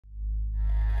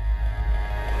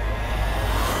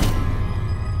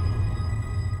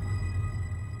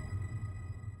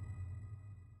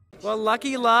Well,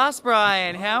 lucky last,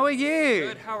 Brian. How are you?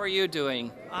 Good. How are you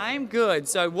doing? I'm good.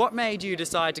 So what made you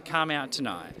decide to come out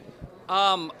tonight?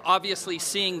 Obviously,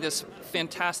 seeing this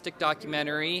fantastic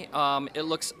documentary, it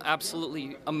looks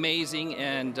absolutely amazing,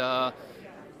 and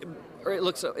it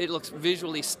looks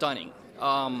visually stunning.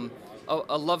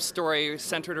 A love story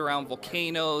centered around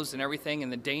volcanoes and everything,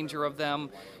 and the danger of them.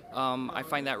 I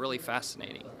find that really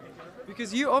fascinating.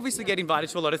 Because you obviously get invited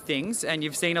to a lot of things and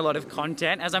you've seen a lot of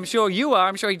content, as I'm sure you are.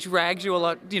 I'm sure he drags you a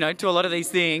lot, to a lot of these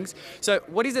things. So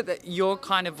what is it that you're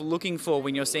kind of looking for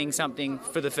when you're seeing something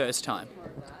for the first time?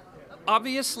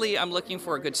 Obviously, I'm looking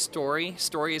for a good story.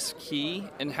 Story is key,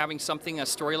 and having a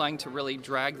storyline to really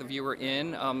drag the viewer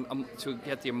in, to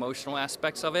get the emotional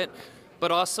aspects of it.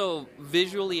 But also,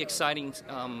 visually exciting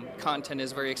content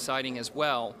is very exciting as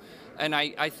well. And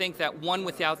I think that one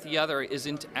without the other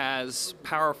isn't as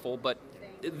powerful, but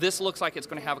this looks like it's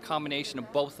going to have a combination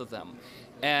of both of them.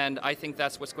 And I think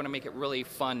that's what's going to make it really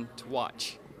fun to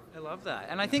watch. I love that.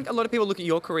 And I think a lot of people look at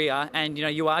your career and,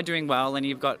 you are doing well, and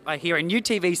you've got, I hear, a new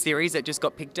TV series that just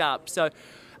got picked up. So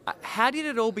how did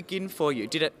it all begin for you?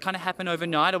 Did it kind of happen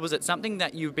overnight, or was it something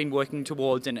that you've been working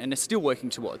towards and are still working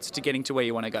towards to getting to where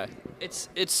you want to go? It's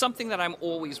something that I'm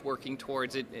always working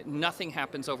towards. Nothing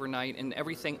happens overnight, and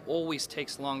everything always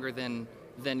takes longer than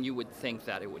you would think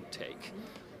that it would take.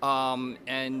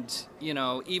 And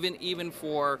even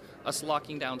for us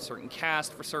locking down certain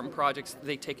cast for certain projects,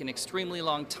 they take an extremely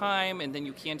long time, and then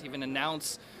you can't even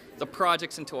announce the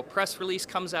projects until a press release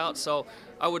comes out. So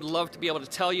I would love to be able to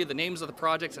tell you the names of the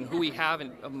projects and who we have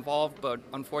involved, but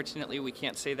unfortunately we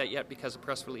can't say that yet because the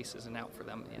press release isn't out for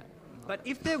them yet. But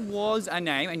if there was a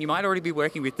name, and you might already be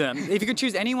working with them, if you could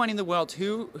choose anyone in the world,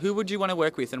 who would you want to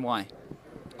work with and why?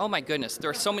 Oh my goodness, there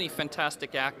are so many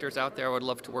fantastic actors out there I would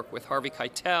love to work with. Harvey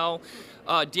Keitel,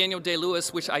 Daniel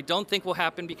Day-Lewis, which I don't think will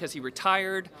happen because he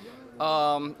retired,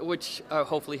 which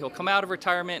hopefully he'll come out of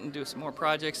retirement and do some more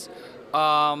projects.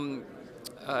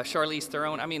 Charlize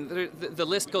Theron. I mean, the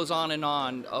list goes on and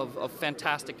on of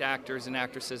fantastic actors and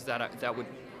actresses that would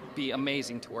be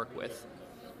amazing to work with.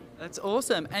 That's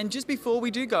awesome. And just before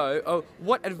we do go,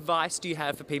 what advice do you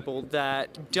have for people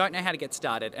that don't know how to get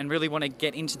started and really want to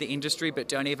get into the industry but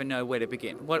don't even know where to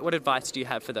begin? What advice do you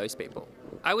have for those people?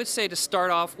 I would say to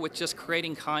start off with just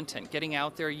creating content, getting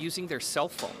out there, using their cell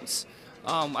phones.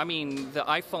 I mean, the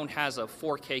iPhone has a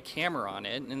 4K camera on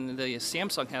it, and the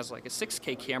Samsung has like a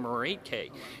 6K camera or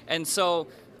 8K. And so,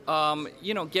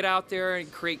 get out there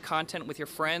and create content with your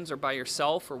friends or by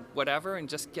yourself or whatever, and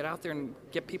just get out there and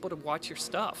get people to watch your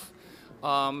stuff.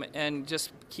 And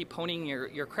just keep honing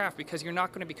your craft, because you're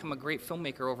not going to become a great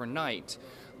filmmaker overnight.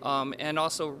 And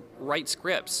also write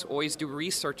scripts. Always do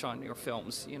research on your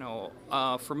films.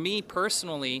 For me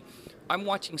personally, I'm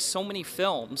watching so many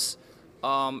films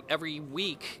every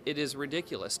week. It is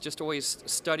ridiculous. Just always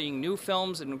studying new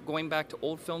films and going back to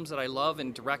old films that I love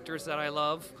and directors that I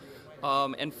love,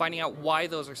 and finding out why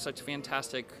those are such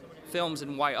fantastic films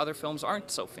and why other films aren't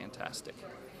so fantastic.